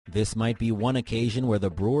This might be one occasion where the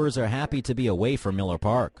Brewers are happy to be away from Miller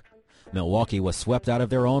Park. Milwaukee was swept out of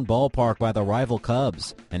their own ballpark by the rival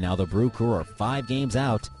Cubs, and now the Brew Crew are 5 games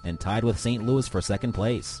out and tied with St. Louis for second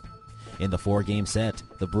place. In the 4-game set,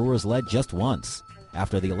 the Brewers led just once.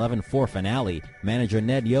 After the 11-4 finale, manager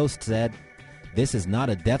Ned Yost said, "This is not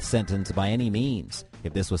a death sentence by any means.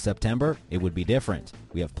 If this was September, it would be different.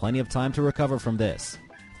 We have plenty of time to recover from this."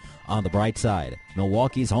 On the bright side,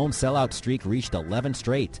 Milwaukee's home sellout streak reached 11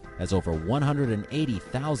 straight as over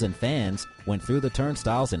 180,000 fans went through the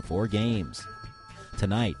turnstiles in 4 games.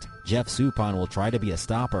 Tonight, Jeff Suppan will try to be a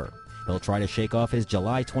stopper. He'll try to shake off his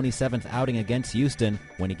July 27th outing against Houston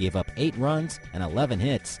when he gave up 8 runs and 11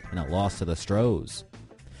 hits in a loss to the Stros.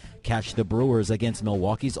 Catch the Brewers against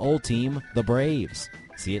Milwaukee's old team, the Braves.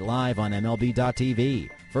 See it live on MLB.tv.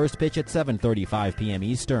 First pitch at 7:35 p.m.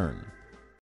 Eastern.